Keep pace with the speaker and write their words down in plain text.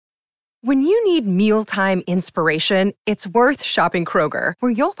When you need mealtime inspiration, it's worth shopping Kroger,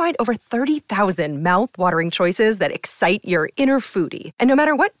 where you'll find over 30,000 mouth-watering choices that excite your inner foodie. And no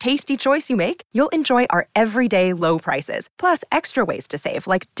matter what tasty choice you make, you'll enjoy our everyday low prices, plus extra ways to save,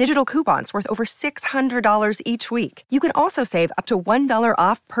 like digital coupons worth over $600 each week. You can also save up to $1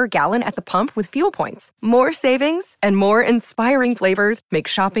 off per gallon at the pump with fuel points. More savings and more inspiring flavors make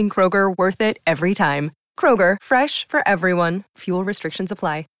shopping Kroger worth it every time. Kroger, fresh for everyone. Fuel restrictions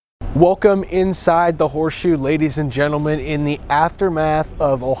apply. Welcome inside the Horseshoe, ladies and gentlemen, in the aftermath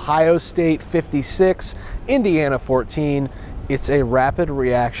of Ohio State 56, Indiana 14. It's a rapid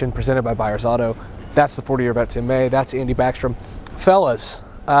reaction presented by Byers Auto. That's the 40-year vet, Tim May. That's Andy Backstrom. Fellas,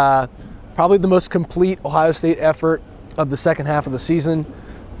 probably the most complete Ohio State effort of the second half of the season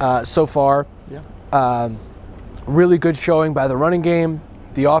so far. Yeah. Really good showing by the running game.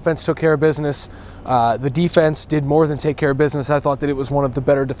 The offense took care of business. The defense did more than take care of business. I thought that it was one of the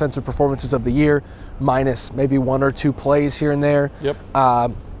better defensive performances of the year, minus maybe one or two plays here and there. Yep.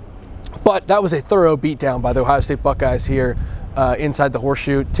 But that was a thorough beatdown by the Ohio State Buckeyes here inside the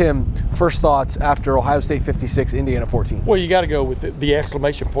Horseshoe. Tim, first thoughts after Ohio State 56, Indiana 14? Well, you got to go with the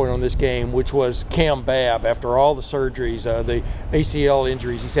exclamation point on this game, which was Cam Babb. After all the surgeries, the ACL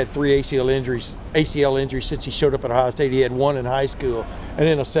injuries, he's had 3 ACL injuries since he showed up at Ohio State. He had 1 in high school, and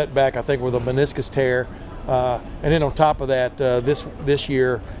then a setback, I think, with a meniscus tear. And then on top of that, this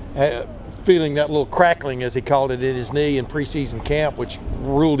year, feeling that little crackling, as he called it, in his knee in preseason camp, which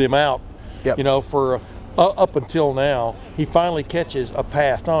ruled him out. Yep. You know, for up until now. He finally catches a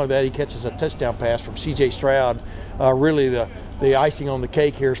pass. Not only that, he catches a touchdown pass from C.J. Stroud. Really the icing on the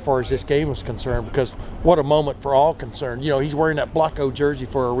cake here as far as this game is concerned, because what a moment for all concerned. You know, he's wearing that Blocko jersey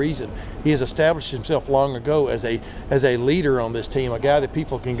for a reason. He has established himself long ago as a leader on this team, a guy that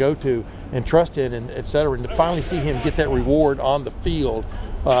people can go to and trust in, and et cetera. And to finally see him get that reward on the field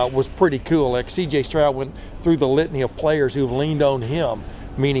was pretty cool. Like C.J. Stroud went through the litany of players who've leaned on him,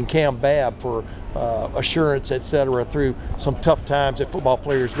 meaning Cam Babb, for assurance, et cetera, through some tough times that football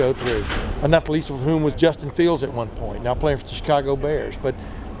players go through. And not the least of whom was Justin Fields at one point, now playing for the Chicago Bears. But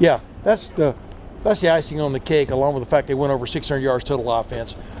yeah, that's the icing on the cake, along with the fact they went over 600 yards total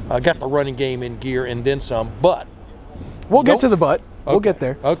offense, got the running game in gear and then some. But we'll get to the but. Okay. We'll get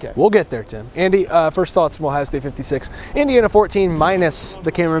there. Okay. We'll get there, Tim. Andy, first thoughts from Ohio State 56. Indiana 14 minus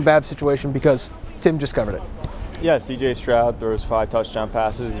the Cameron Babb situation, because Tim just covered it. Yeah, C.J. Stroud throws 5 touchdown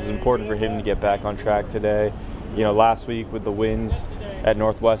passes. It was important for him to get back on track today. You know, last week with the wins at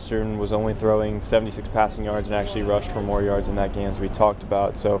Northwestern was only throwing 76 passing yards and actually rushed for more yards in that game, as we talked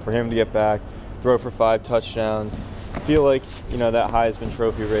about. So for him to get back, throw for 5 touchdowns, I feel like, you know, that Heisman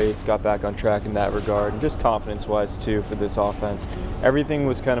Trophy race got back on track in that regard, and just confidence-wise too for this offense. Everything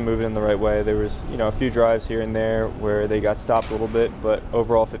was kind of moving in the right way. There was, you know, a few drives here and there where they got stopped a little bit, but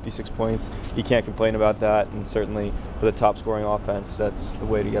overall 56 points, you can't complain about that, and certainly for the top-scoring offense, that's the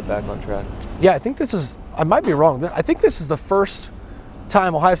way to get back on track. Yeah, I think this is, I might be wrong, I think this is the first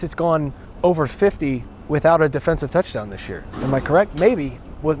time Ohio State's gone over 50 without a defensive touchdown this year. Am I correct? Maybe.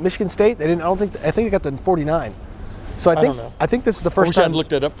 With Michigan State, I think they got to 49. So I think this is the first time. I wish I'd looked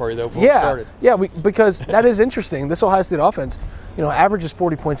that up for you, though, before we started. Yeah, because that is interesting. This Ohio State offense, you know, averages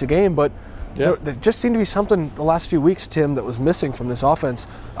 40 points a game, but there just seemed to be something the last few weeks, Tim, that was missing from this offense.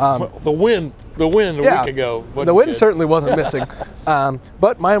 The win a week ago. The win certainly wasn't missing.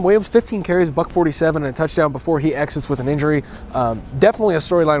 But Mayan Williams, 15 carries, $147, and a touchdown before he exits with an injury. Definitely a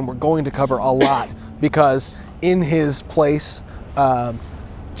storyline we're going to cover a lot, because in his place,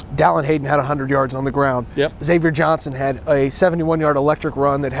 Dallin Hayden had 100 yards on the ground. Yep. Xavier Johnson had a 71-yard electric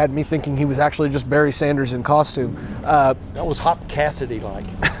run that had me thinking he was actually just Barry Sanders in costume. That was Hop Cassidy-like.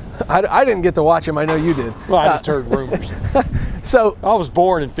 I didn't get to watch him. I know you did. Well, I just heard rumors. So I was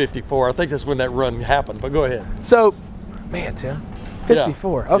born in 54. I think that's when that run happened, but go ahead. So, man, Tim,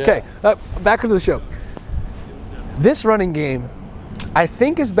 54. Yeah. Okay, back to the show. This running game, I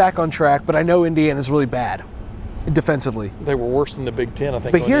think, is back on track, but I know Indiana's really bad defensively. They were worse than the Big Ten, I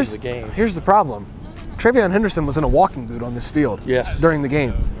think, but going into the game. Here's the problem. Travion Henderson was in a walking boot on this field during the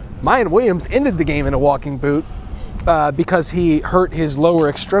game. Mayan Williams ended the game in a walking boot because he hurt his lower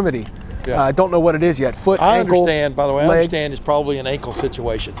extremity. I don't know what it is yet. Foot, ankle, understand, by the way, leg. I understand it's probably an ankle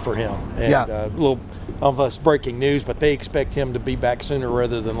situation for him. And a little of us breaking news, but they expect him to be back sooner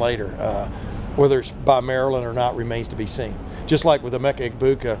rather than later. Whether it's by Maryland or not remains to be seen. Just like with Emeka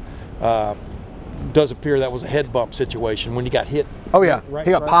Egbuka, does appear that was a head bump situation when he got hit. Oh, yeah. He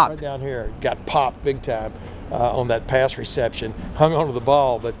got popped. Right down here. Got popped big time on that pass reception. Hung onto the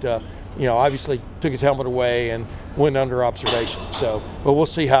ball, but, obviously took his helmet away and went under observation. So, but we'll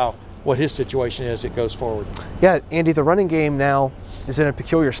see what his situation is as it goes forward. Yeah, Andy, the running game now, is in a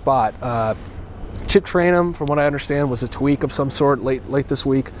peculiar spot. Chip Trainum, from what I understand, was a tweak of some sort late this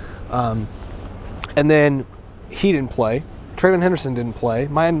week. And then he didn't play. Trayvon Henderson didn't play.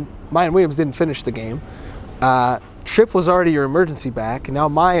 Mayan Williams didn't finish the game. Chip was already your emergency back. Now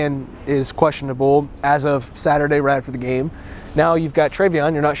Mayan is questionable as of Saturday right after the game. Now you've got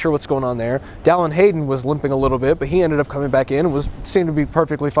Travion. You're not sure what's going on there. Dallin Hayden was limping a little bit, but he ended up coming back in and seemed to be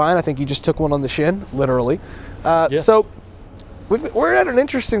perfectly fine. I think he just took one on the shin, literally. Yes. So we're at an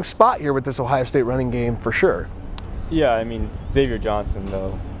interesting spot here with this Ohio State running game for sure. Yeah, I mean, Xavier Johnson,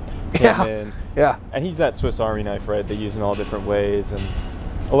 though, Yeah. in. Yeah. And he's that Swiss Army knife, right? They use in all different ways. And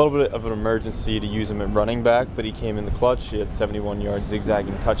a little bit of an emergency to use him at running back, but he came in the clutch. He had 71-yard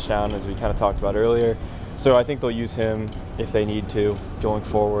zigzagging touchdown, as we kind of talked about earlier. So I think they'll use him if they need to going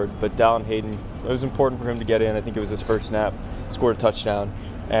forward. But Dallin Hayden, it was important for him to get in. I think it was his first snap, scored a touchdown.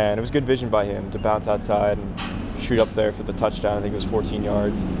 And it was good vision by him to bounce outside and shoot up there for the touchdown. I think it was 14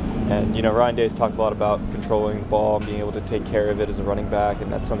 yards. And, you know, Ryan Day's talked a lot about controlling the ball and being able to take care of it as a running back,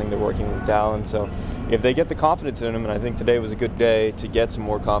 and that's something they're working with Dallin. So if they get the confidence in him, and I think today was a good day to get some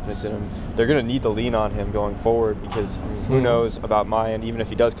more confidence in him, they're going to need to lean on him going forward because who knows about Mayan. Even if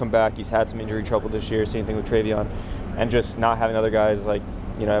he does come back, he's had some injury trouble this year, same thing with Travion. And just not having other guys like,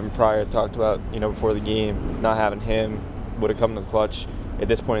 you know, Evan Pryor talked about, you know, before the game, not having him would have come to the clutch at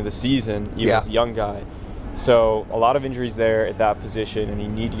this point of the season, even as a young guy. So a lot of injuries there at that position, and you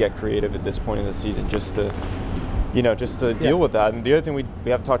need to get creative at this point in the season just to deal with that. And the other thing we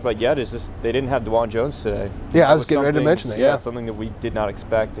haven't talked about yet is just they didn't have DeJuan Jones today. Yeah, I was getting ready to mention that. Yeah, something that we did not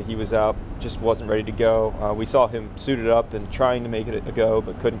expect. That he was out, just wasn't ready to go. We saw him suited up and trying to make it a go,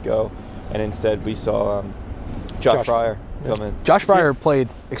 but couldn't go. And instead we saw Josh Fryer come in. Josh Fryer played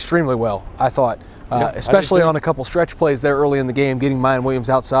extremely well, I thought, especially on a couple stretch plays there early in the game, getting Mayan Williams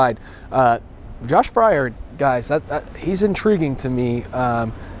outside. Josh Fryer, guys, he's intriguing to me.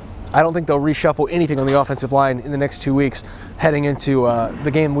 I don't think they'll reshuffle anything on the offensive line in the next 2 weeks heading into the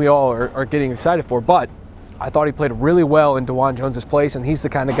game we all are getting excited for. But I thought he played really well in DeJuan Jones' place, and he's the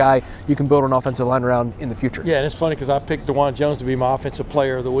kind of guy you can build an offensive line around in the future. Yeah, and it's funny because I picked DeJuan Jones to be my offensive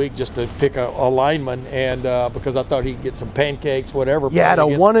player of the week just to pick a lineman, and because I thought he'd get some pancakes, whatever. Yeah, had a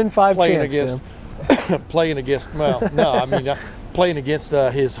 1 in 5 chance, Tim. Playing against playing against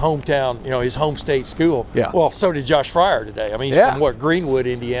his hometown, his home state school. Yeah. Well, so did Josh Fryer today. I mean, he's from Greenwood,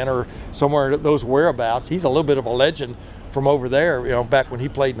 Indiana, or somewhere those whereabouts. He's a little bit of a legend from over there, back when he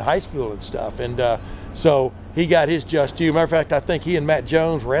played in high school and stuff. And so he got his just due. Matter of fact, I think he and Matt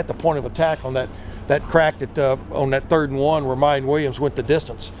Jones were at the point of attack on that crack on that 3rd and 1 where Mayan Williams went the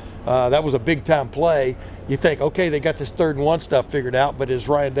distance. That was a big-time play. You think, okay, they got this 3rd and 1 stuff figured out, but as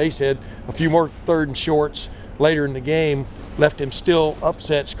Ryan Day said, a few more 3rd and shorts later in the game left him still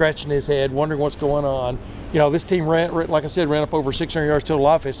upset, scratching his head, wondering what's going on. This team ran up over 600 yards total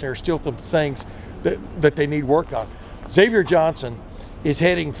offense. There are still some things that they need work on. Xavier Johnson is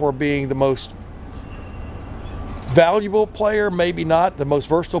heading for being the most valuable player, maybe not the most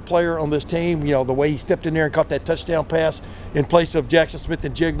versatile player on this team. The way he stepped in there and caught that touchdown pass in place of Jackson Smith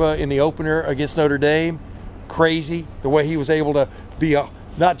and Jigba in the opener against Notre Dame, crazy. The way he was able to be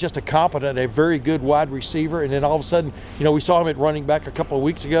not just a competent, a very good wide receiver, and then all of a sudden, we saw him at running back a couple of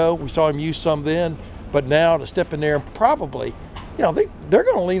weeks ago. We saw him use some then, but now to step in there and probably, they're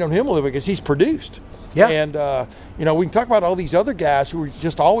going to lean on him a little bit because he's produced. Yeah. And, we can talk about all these other guys who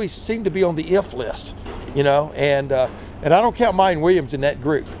just always seem to be on the if list, and I don't count Mayan Williams in that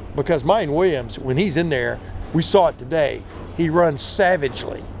group because Mayan Williams, when he's in there, we saw it today, he runs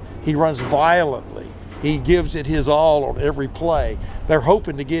savagely. He runs violently. He gives it his all on every play. They're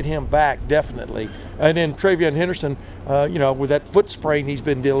hoping to get him back, definitely. And then Travion Henderson, with that foot sprain he's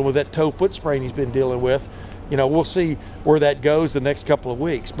been dealing with, that toe foot sprain he's been dealing with, we'll see where that goes the next couple of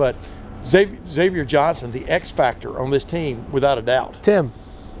weeks. But Xavier Johnson, the X factor on this team, without a doubt. Tim,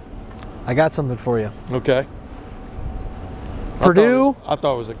 I got something for you. Okay. Purdue. I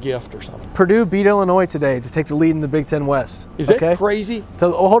thought it was a gift or something. Purdue beat Illinois today to take the lead in the Big Ten West. Is that crazy?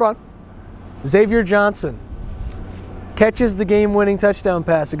 Hold on. Xavier Johnson catches the game-winning touchdown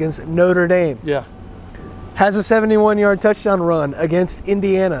pass against Notre Dame. Yeah. Has a 71-yard touchdown run against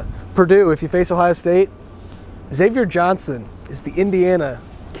Indiana. Purdue, if you face Ohio State, Xavier Johnson is the Indiana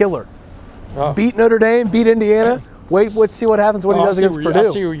killer. Oh. Beat Notre Dame, beat Indiana. Let's see what happens when he does against Purdue.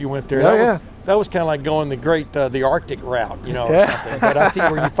 I see where you went there. That was kind of like going the Arctic route, or something. But I see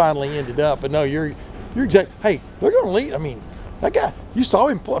where you finally ended up. But no, you're exactly. Hey, they're going to lead. I mean, that guy, you saw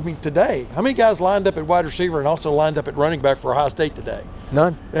him. Today, how many guys lined up at wide receiver and also lined up at running back for Ohio State today?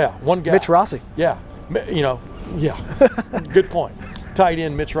 None. Yeah, one guy. Mitch Rossi. Yeah, yeah. Good point. Tight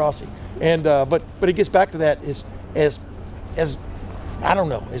end Mitch Rossi. And but it gets back to that as I don't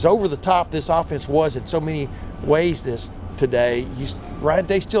know, as over the top this offense was in so many ways today, Ryan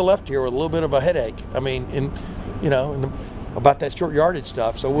Day still left here with a little bit of a headache. I mean, about that short yardage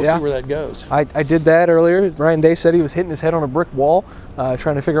stuff, so we'll see where that goes. I did that earlier. Ryan Day said he was hitting his head on a brick wall,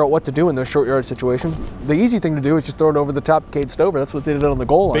 trying to figure out what to do in those short yard situations. The easy thing to do is just throw it over the top, Cade Stover. That's what they did on the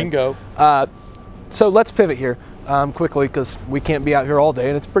goal line. Bingo. So let's pivot here quickly, because we can't be out here all day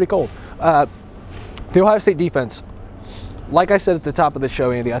and it's pretty cold. The Ohio State defense, like I said at the top of the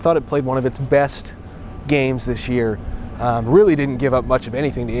show, Andy, I thought it played one of its best games this year. Really didn't give up much of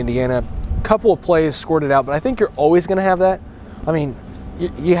anything to Indiana. Couple of plays scored it out, but I think you're always going to have that. I mean,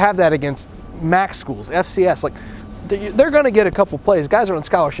 you have that against MAC schools, FCS. Like, they're going to get a couple plays. Guys are on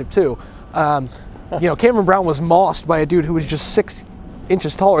scholarship too. Cameron Brown was mossed by a dude who was just 6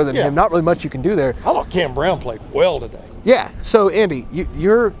 inches taller than him. Not really much you can do there. I thought Cameron Brown played well today. Yeah. So Andy,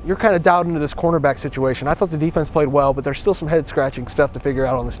 you're kind of dialed into this cornerback situation. I thought the defense played well, but there's still some head scratching stuff to figure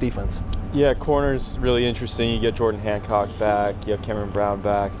out on this defense. Yeah, corner's really interesting. You get Jordan Hancock back. You have Cameron Brown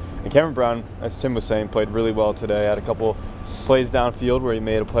back. And Cameron Brown, as Tim was saying, played really well today. Had a couple plays downfield where he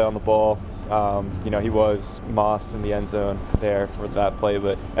made a play on the ball. He was mossed in the end zone there for that play,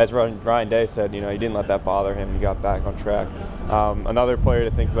 but as Ryan Day said, he didn't let that bother him. He got back on track. Another player to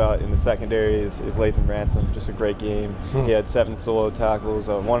think about in the secondary is Lathan Ransom. Just a great game. He had 7 solo tackles,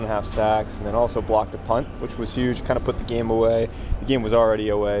 1.5 sacks, and then also blocked a punt, which was huge. Kind of put the game away. The game was already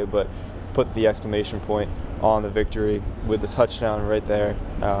away, but put the exclamation point on the victory with the touchdown right there.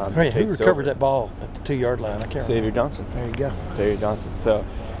 Who recovered that ball at the 2-yard line? I can't remember. Xavier Johnson. There you go. Xavier Johnson. So,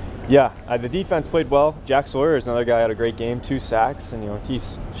 the defense played well. Jack Sawyer is another guy who had a great game, 2 sacks, and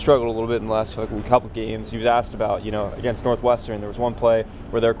he's struggled a little bit in the last couple games. He was asked about, against Northwestern, there was one play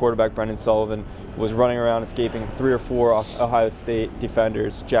where their quarterback Brendan Sullivan was running around escaping 3 or 4 Ohio State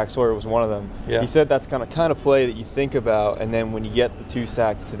defenders. Jack Sawyer was one of them. Yeah. He said that's kind of play that you think about, and then when you get the 2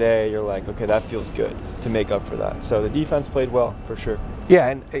 sacks today, you're like, okay, that feels good to make up for that. So the defense played well for sure. Yeah,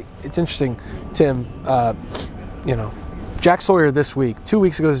 and it's interesting, Tim. Jack Sawyer this week. 2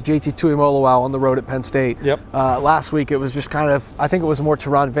 weeks ago was JT Tuimoloau on the road at Penn State. Yep. Last week it was just I think it was more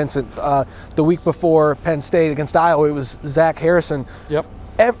Teron Vincent. The week before Penn State against Iowa, it was Zach Harrison. Yep.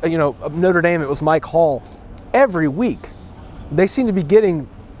 Notre Dame, it was Mike Hall. Every week, they seem to be getting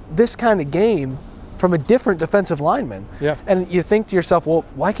this kind of game from a different defensive lineman. Yeah. And you think to yourself, well,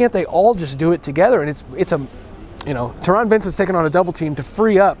 why can't they all just do it together? And it's Teron Vincent's taking on a double team to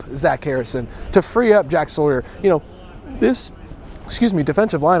free up Zach Harrison, to free up Jack Sawyer. This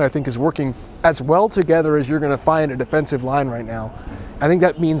defensive line, I think, is working as well together as you're going to find a defensive line right now. I think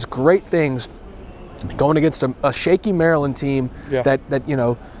that means great things going against a shaky Maryland team that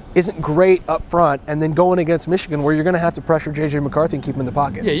isn't great up front, and then going against Michigan where you're going to have to pressure J.J. McCarthy and keep him in the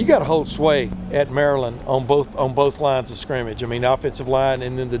pocket. Yeah, you got to hold sway at Maryland on both lines of scrimmage. I mean, the offensive line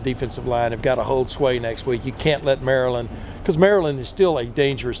and then the defensive line have got to hold sway next week. You can't let Maryland, because Maryland is still a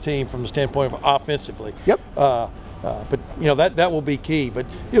dangerous team from the standpoint of offensively. Yep. But that will be key. But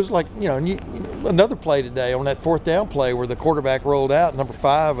it was like another play today on that 4th down play where the quarterback rolled out, number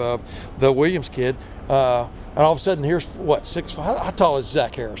 5, the Williams kid, and all of a sudden here's 6'5". How tall is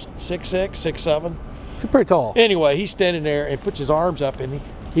Zach Harrison? 6'6", 6'7"? He's pretty tall. Anyway, he's standing there and puts his arms up, and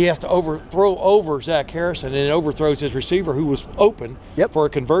he has to overthrow over Zach Harrison, and overthrows his receiver who was open for a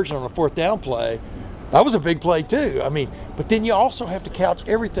conversion on a 4th down play. That was a big play too. I mean, but then you also have to couch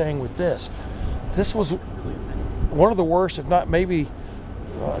everything with this. This was one of the worst, if not maybe,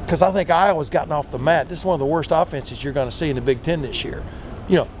 because I think Iowa's gotten off the mat. This is one of the worst offenses you're going to see in the Big Ten this year.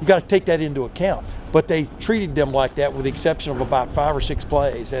 You got to take that into account. But they treated them like that with the exception of about 5 or 6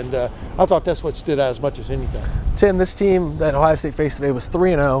 plays. And I thought that's what stood out as much as anything. Tim, this team that Ohio State faced today was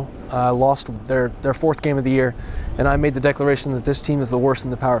 3-0, lost their 4th game of the year. And I made the declaration that this team is the worst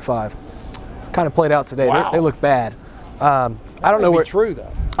in the Power 5. Kind of played out today. Wow. They look bad. I don't know where true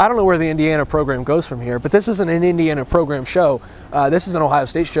though. I don't know where the Indiana program goes from here, but this isn't an Indiana program show. This is an Ohio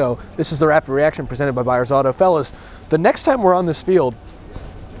State show. This is the Rapid Reaction presented by Byers Auto. Fellas, the next time we're on this field,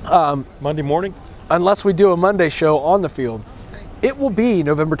 Monday morning, unless we do a Monday show on the field, it will be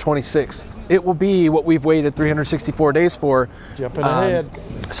November 26th. It will be what we've waited 364 days for. Jumping ahead.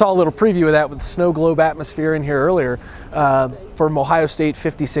 Saw a little preview of that with the snow globe atmosphere in here earlier from Ohio State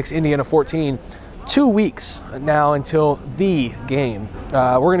 56, Indiana 14. 2 weeks now until the game.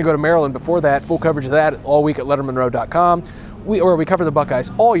 We're going to go to Maryland before that. Full coverage of that all week at LettermanRow.com. We cover the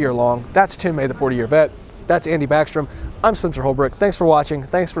Buckeyes all year long. That's Tim May, the 40-year vet. That's Andy Backstrom. I'm Spencer Holbrook. Thanks for watching.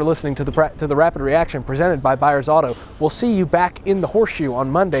 Thanks for listening to the Rapid Reaction presented by Byers Auto. We'll see you back in the Horseshoe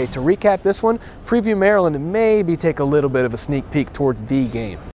on Monday to recap this one, preview Maryland, and maybe take a little bit of a sneak peek towards the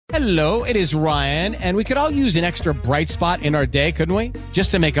game. Hello, it is Ryan, and we could all use an extra bright spot in our day, couldn't we? Just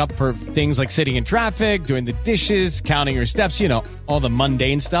to make up for things like sitting in traffic, doing the dishes, counting your steps, you know, all the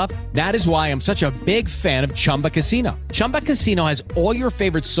mundane stuff. That is why I'm such a big fan of Chumba Casino. Chumba Casino has all your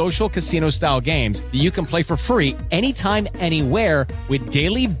favorite social casino-style games that you can play for free anytime, anywhere with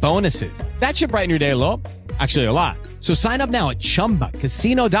daily bonuses. That should brighten your day a little. Actually, a lot. So sign up now at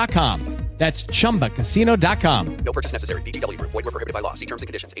ChumbaCasino.com. That's ChumbaCasino.com. No purchase necessary. VGW Group. Void where prohibited by law. See terms and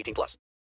conditions. 18+.